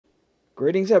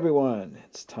Greetings everyone,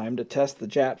 it's time to test the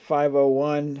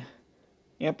JAT501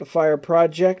 amplifier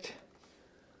project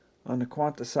on the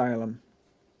Quant Asylum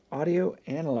audio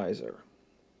analyzer.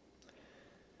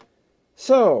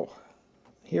 So,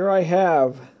 here I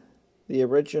have the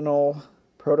original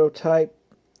prototype.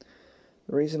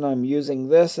 The reason I'm using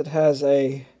this, it has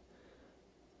a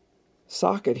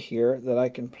socket here that I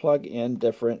can plug in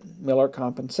different Miller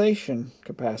compensation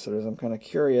capacitors. I'm kind of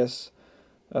curious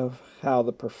of how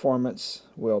the performance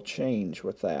will change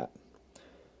with that.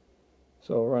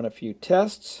 So I'll run a few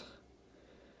tests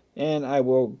and I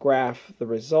will graph the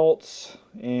results,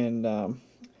 and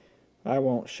I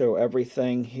won't show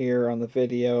everything here on the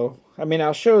video. I mean,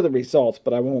 I'll show the results,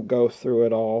 but I won't go through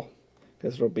it all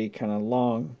because it'll be kind of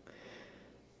long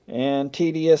and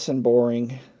tedious and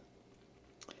boring.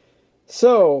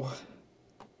 So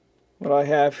what I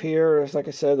have here is, like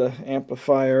I said, the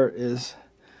amplifier is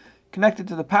connected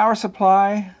to the power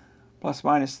supply, plus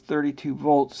minus 32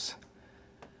 volts.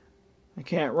 I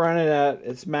can't run it at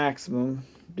its maximum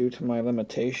due to my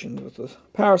limitations with the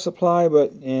power supply,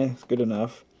 but it's good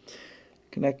enough.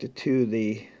 Connected to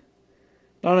the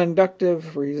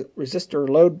non-inductive resistor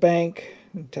load bank,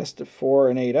 and tested 4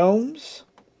 and 8 ohms.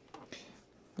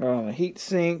 Got on a heat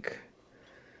sink,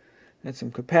 and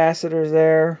some capacitors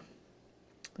there,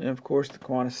 and of course the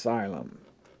Quant Asylum.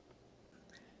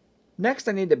 Next,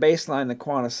 I need to baseline the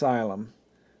Quant Asylum.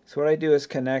 So what I do is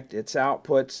connect its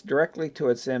outputs directly to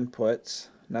its inputs,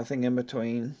 nothing in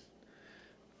between.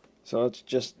 So it's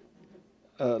just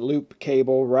a loop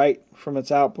cable right from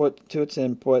its output to its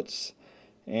inputs,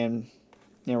 and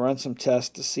run some tests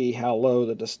to see how low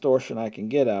the distortion I can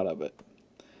get out of it.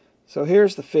 So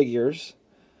here's the figures.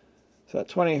 So at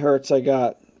 20 hertz I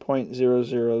got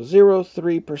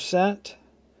 0.0003%.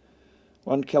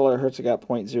 1 kilohertz I got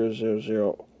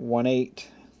 0.00018.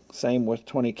 Same with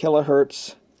 20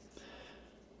 kilohertz.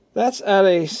 That's at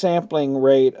a sampling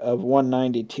rate of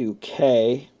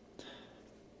 192K.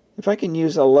 If I can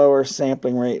use a lower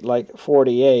sampling rate like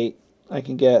 48, I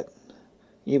can get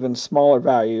even smaller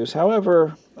values.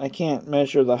 However, I can't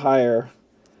measure the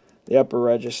upper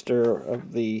register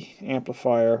of the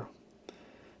amplifier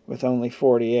with only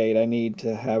 48. I need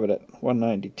to have it at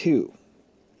 192.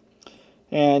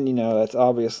 And that's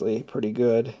obviously pretty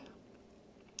good.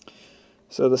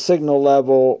 So the signal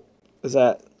level is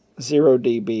at 0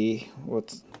 dB,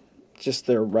 with just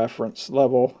their reference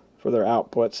level for their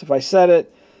outputs. If I set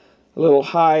it a little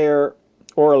higher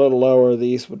or a little lower,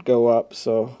 these would go up.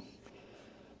 So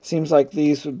seems like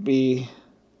these would be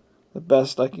the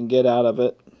best I can get out of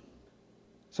it.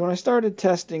 So when I started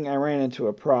testing, I ran into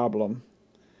a problem.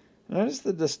 I noticed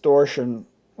the distortion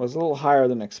was a little higher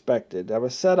than expected. I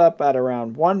was set up at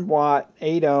around 1 watt,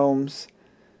 8 ohms,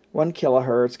 1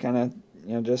 kilohertz, kind of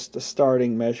just the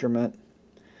starting measurement.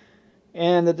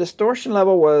 And the distortion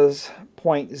level was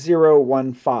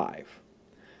 0.015.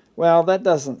 Well, that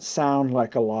doesn't sound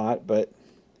like a lot, but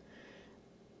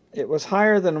it was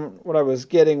higher than what I was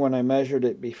getting when I measured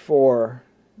it before,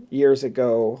 years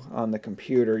ago, on the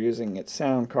computer using its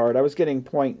sound card. I was getting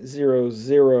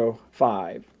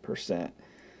 0.005%.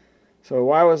 So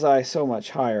why was I so much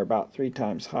higher, about 3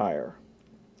 times higher?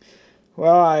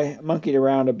 Well, I monkeyed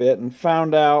around a bit and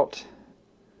found out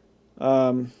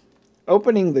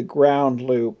opening the ground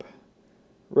loop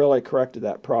really corrected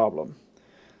that problem.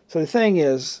 So the thing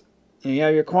is, you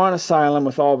have your Quant Asylum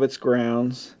with all of its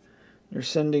grounds. You're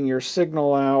sending your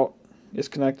signal out, it's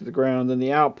connected to the ground, then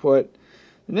the output,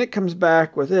 and it comes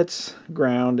back with its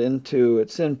ground into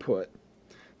its input.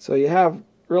 So you have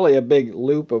really a big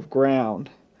loop of ground.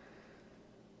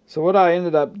 So what I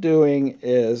ended up doing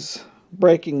is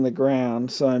breaking the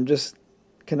ground, so I'm just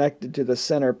connected to the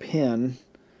center pin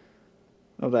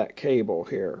of that cable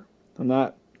here. I'm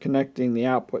not connecting the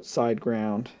output side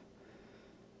ground,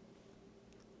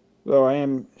 though I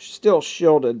am still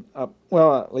shielded up,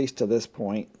 well, at least to this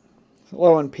point.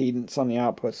 Low impedance on the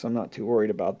output, so I'm not too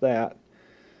worried about that.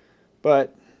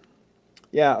 But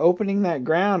yeah, opening that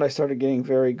ground, I started getting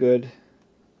very good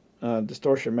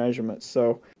distortion measurements.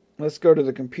 So let's go to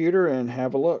the computer and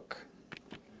have a look.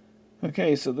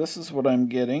 Okay, so this is what I'm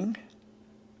getting.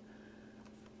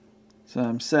 So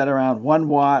I'm set around 1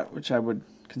 watt, which I would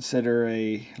consider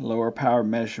a lower power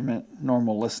measurement,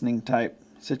 normal listening type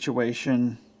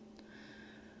situation.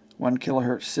 1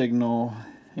 kilohertz signal,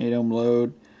 8 ohm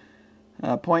load,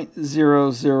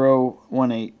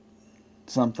 0.0018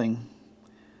 something.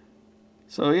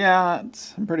 So yeah,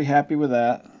 I'm pretty happy with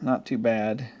that. Not too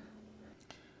bad.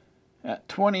 At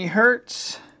 20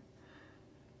 hertz,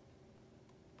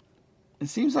 it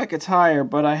seems like it's higher,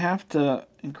 but I have to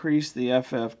increase the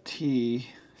FFT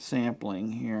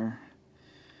sampling here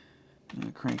I'm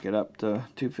going to crank it up to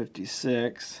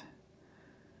 256.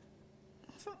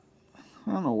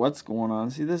 I don't know what's going on.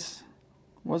 See, this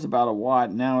was about a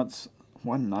watt. Now it's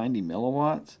 190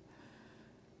 milliwatts.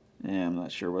 Yeah, I'm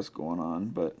not sure what's going on,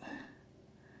 but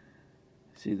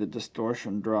see the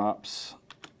distortion drops.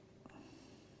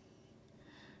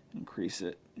 Increase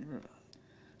it.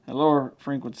 At lower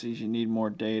frequencies, you need more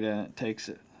data. It takes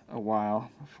it a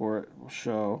while before it will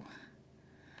show.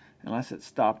 Unless it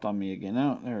stopped on me again.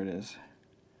 Oh, there it is.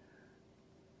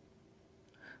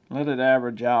 Let it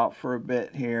average out for a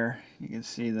bit here. You can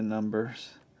see the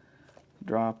numbers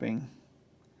dropping.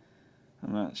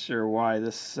 I'm not sure why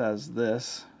this says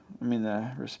this. I mean,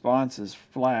 the response is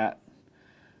flat.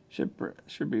 Should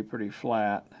be pretty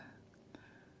flat.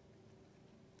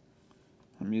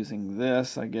 I'm using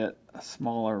this. I get a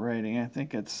smaller rating. I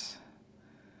think it's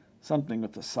something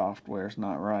with the software is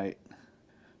not right.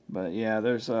 But yeah,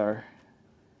 there's our,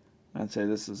 I'd say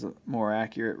this is a more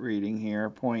accurate reading here,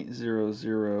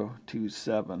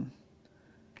 0.0027.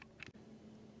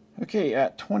 Okay,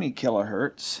 at 20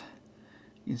 kilohertz,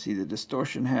 you can see the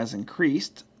distortion has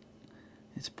increased.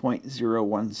 It's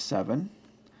 0.017.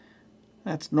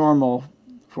 That's normal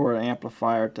for an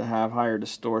amplifier to have higher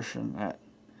distortion at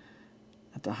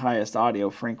the highest audio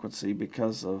frequency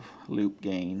because of loop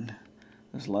gain.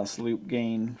 There's less loop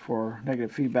gain for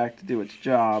negative feedback to do its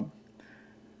job.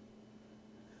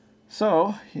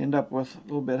 So you end up with a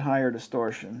little bit higher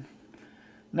distortion.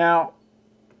 Now,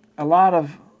 a lot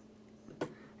of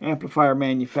amplifier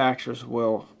manufacturers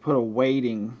will put a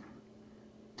weighting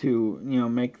to,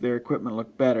 make their equipment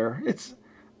look better. It's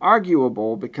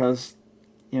arguable because,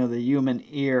 the human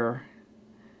ear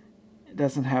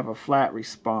doesn't have a flat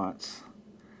response.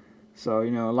 So,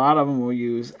 a lot of them will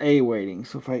use A weighting.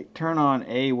 So if I turn on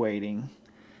A weighting,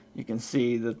 you can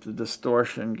see that the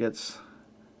distortion gets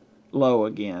low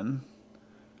again.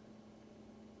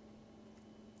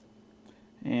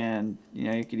 And,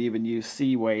 you could even use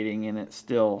C weighting and it's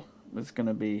going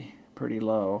to be pretty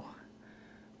low.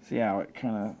 See how it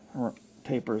kind of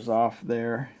tapers off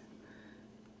there.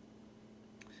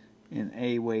 In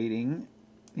A weighting,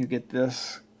 you get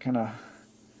this kind of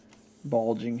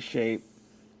bulging shape.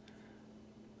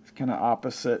 It's kind of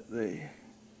opposite the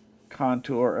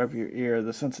contour of your ear.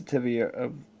 The sensitivity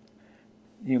of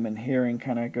human hearing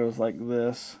kind of goes like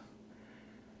this.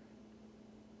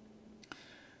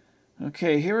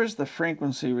 Okay, here is the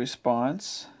frequency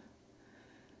response.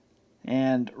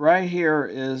 And right here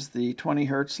is the 20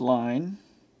 hertz line.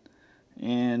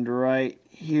 And right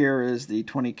here is the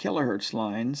 20 kilohertz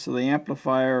line. So the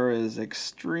amplifier is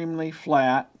extremely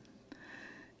flat.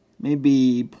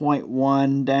 Maybe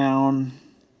 0.1 down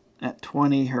at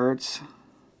 20 hertz.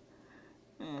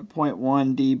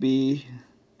 0.1 dB.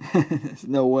 There's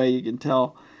no way you can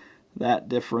tell that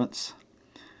difference.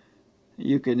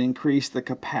 You can increase the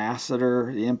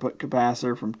capacitor, the input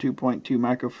capacitor, from 2.2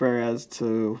 microfarads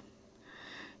to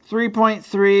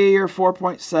 3.3 or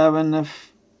 4.7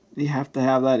 if you have to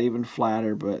have that even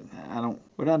flatter, but I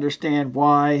would understand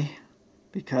why,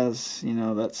 because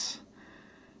that's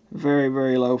very,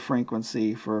 very low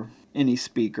frequency for any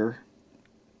speaker.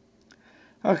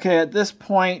 Okay, at this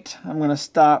point I'm going to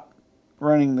stop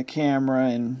running the camera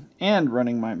and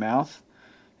running my mouth,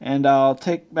 and I'll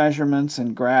take measurements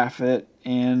and graph it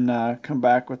and come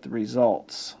back with the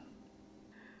results.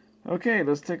 Okay,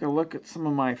 let's take a look at some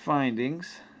of my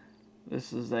findings.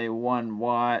 This is a 1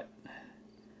 watt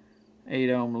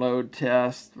 8 ohm load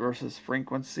test versus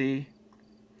frequency.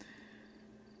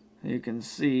 You can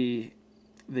see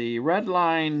the red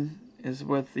line is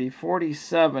with the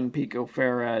 47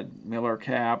 picofarad Miller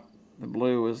cap. The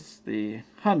blue is the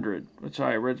 100, which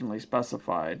I originally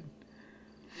specified.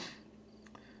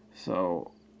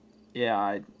 So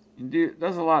yeah, it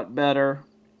does a lot better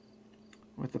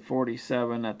with the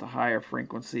 47 at the higher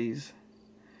frequencies.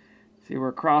 See,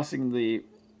 we're crossing the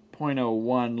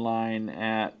 0.01 line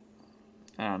at,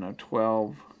 I don't know,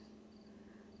 12,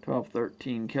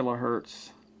 13 kilohertz,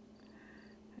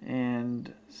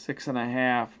 and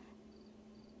 6.5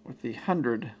 with the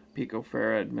 100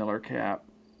 picofarad Miller cap.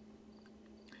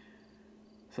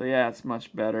 So yeah, it's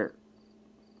much better.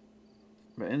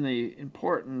 But in the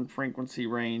important frequency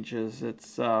ranges,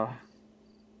 it's well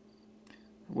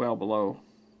below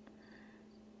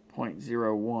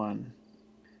 0.01.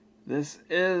 This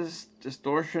is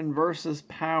distortion versus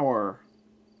power.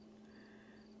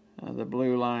 The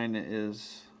blue line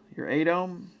is your 8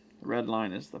 ohm. The red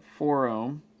line is the 4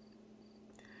 ohm.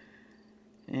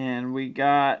 And we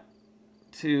got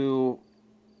to,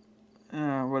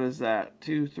 what is that?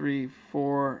 2, 3,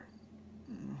 4,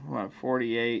 what,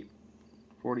 48,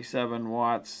 47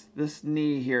 watts. This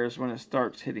knee here is when it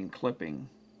starts hitting clipping.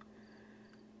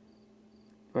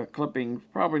 But clipping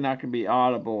probably not going to be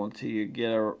audible until you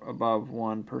get above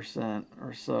 1%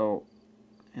 or so.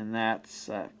 And that's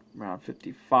at around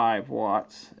 55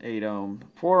 watts, 8 ohm,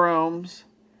 4 ohms.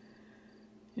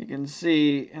 You can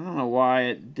see, I don't know why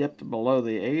it dipped below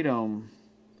the 8 ohm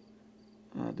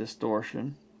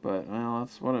distortion, but well,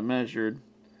 that's what it measured.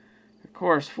 Of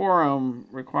course, 4 ohm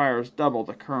requires double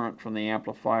the current from the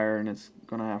amplifier, and it's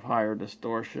going to have higher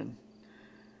distortion.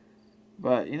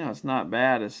 But, you know, it's not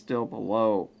bad. It's still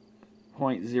below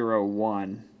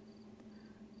 0.01.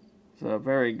 So,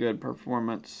 very good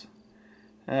performance.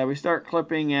 We start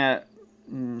clipping at,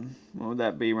 what would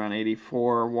that be, around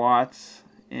 84 watts,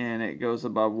 and it goes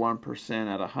above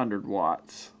 1% at 100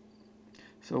 watts.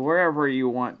 So wherever you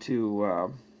want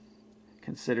to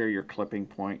consider your clipping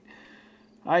point.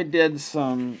 I did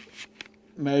some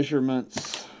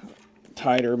measurements,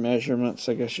 tighter measurements,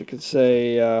 I guess you could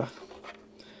say,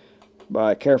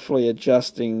 by carefully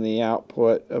adjusting the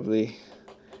output of the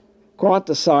Quant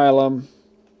Asylum,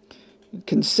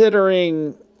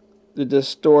 considering the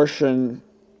distortion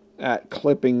at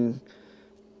clipping,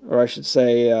 or I should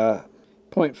say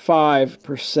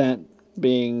 0.5%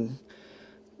 being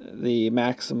the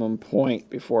maximum point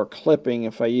before clipping.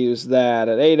 If I use that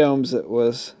at 8 ohms, it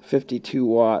was 52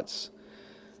 watts.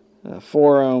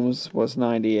 4 ohms was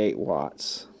 98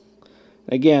 watts.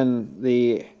 Again,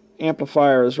 the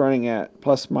amplifier is running at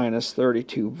plus minus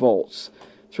 32 volts.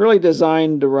 It's really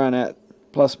designed to run at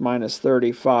plus minus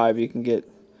 35. You can get,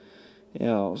 you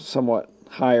know, somewhat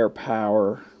higher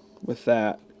power with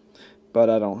that, but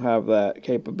I don't have that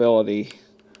capability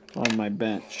on my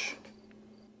bench.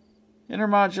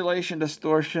 Intermodulation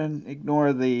distortion,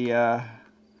 ignore the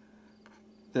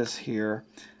this here.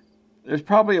 There's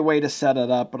probably a way to set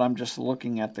it up, but I'm just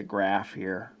looking at the graph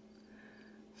here.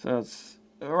 So it's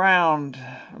around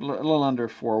a little under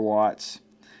 4 watts.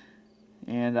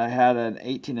 And I had an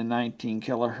 18 and 19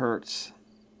 kilohertz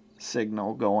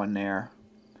signal going there.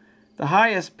 The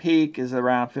highest peak is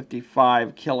around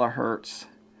 55 kilohertz,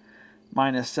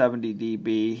 minus 70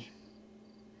 dB.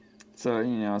 So,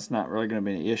 you know, it's not really going to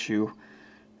be an issue.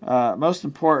 Most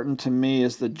important to me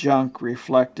is the junk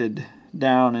reflected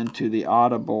down into the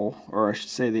audible, or I should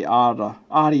say the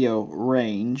audio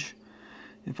range,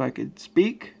 if I could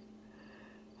speak.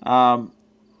 I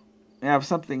have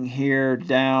something here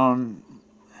down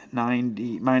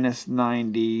 90, minus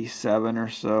 97 or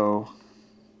so.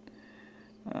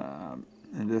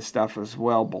 And this stuff is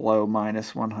well below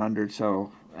minus 100,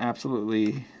 so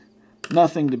absolutely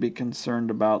nothing to be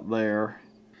concerned about there.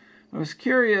 I was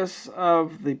curious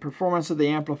of the performance of the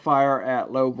amplifier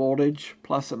at low voltage,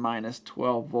 plus and minus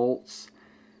 12 volts,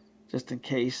 just in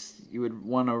case you would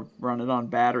want to run it on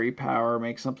battery power,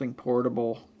 make something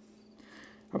portable.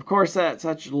 Of course, at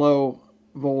such low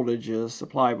voltages,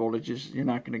 supply voltages, you're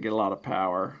not going to get a lot of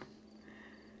power.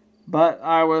 But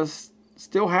I was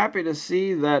still happy to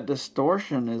see that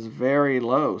distortion is very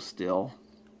low still.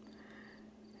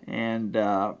 And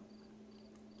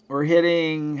we're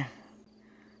hitting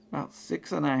about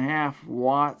 6.5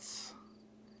 watts.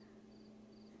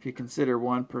 If you consider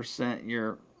 1%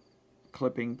 your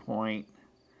clipping point,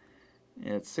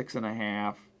 it's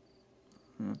 6.5.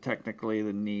 You know, technically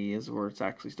the knee is where it's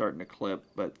actually starting to clip,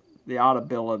 but the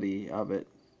audibility of it,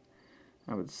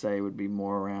 I would say, would be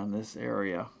more around this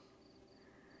area.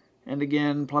 And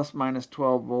again, plus minus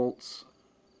 12 volts,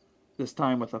 this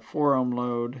time with a 4 ohm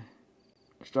load.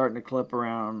 Starting to clip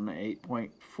around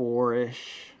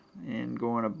 8.4-ish and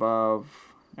going above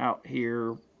out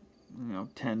here, you know,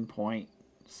 10 point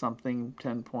something,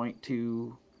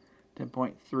 10.2,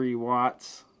 10.3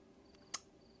 watts.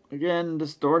 Again,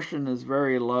 distortion is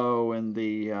very low in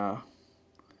the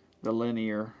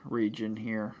linear region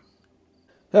here.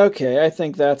 Okay, I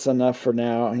think that's enough for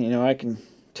now. You know, I can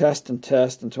test and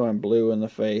test until I'm blue in the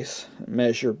face.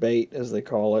 Measure bait, as they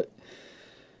call it.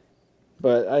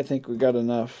 But I think we got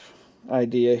enough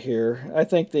idea here. I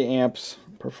think the amp's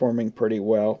performing pretty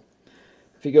well.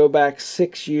 If you go back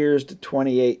 6 years to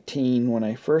 2018, when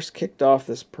I first kicked off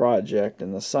this project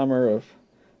in the summer of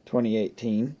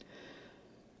 2018,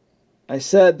 I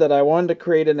said that I wanted to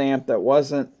create an amp that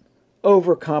wasn't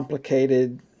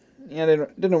overcomplicated. And I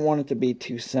didn't want it to be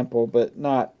too simple, but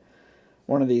not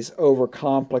one of these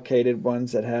overcomplicated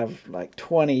ones that have like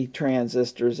 20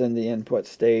 transistors in the input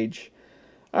stage.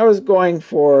 I was going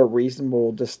for a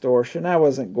reasonable distortion. I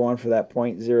wasn't going for that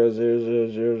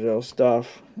 0.00000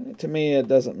 stuff. To me, it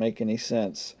doesn't make any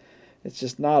sense. It's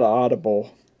just not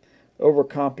audible.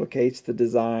 Overcomplicates the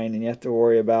design, and you have to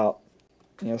worry about,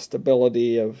 you know,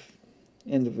 stability of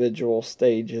individual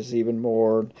stages even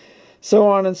more, so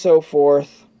on and so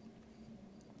forth.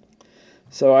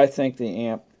 So I think the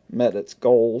amp met its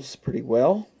goals pretty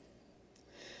well.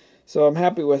 So I'm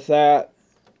happy with that,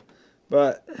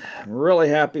 but I'm really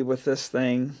happy with this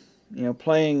thing. You know,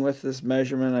 playing with this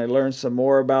measurement, I learned some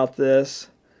more about this.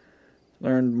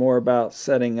 Learned more about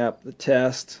setting up the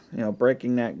test. You know,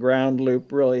 breaking that ground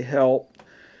loop really helped.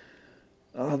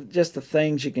 Just the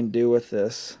things you can do with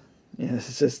this. You know,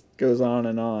 it just goes on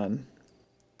and on.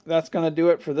 That's going to do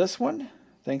it for this one.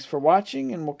 Thanks for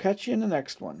watching, and we'll catch you in the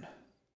next one.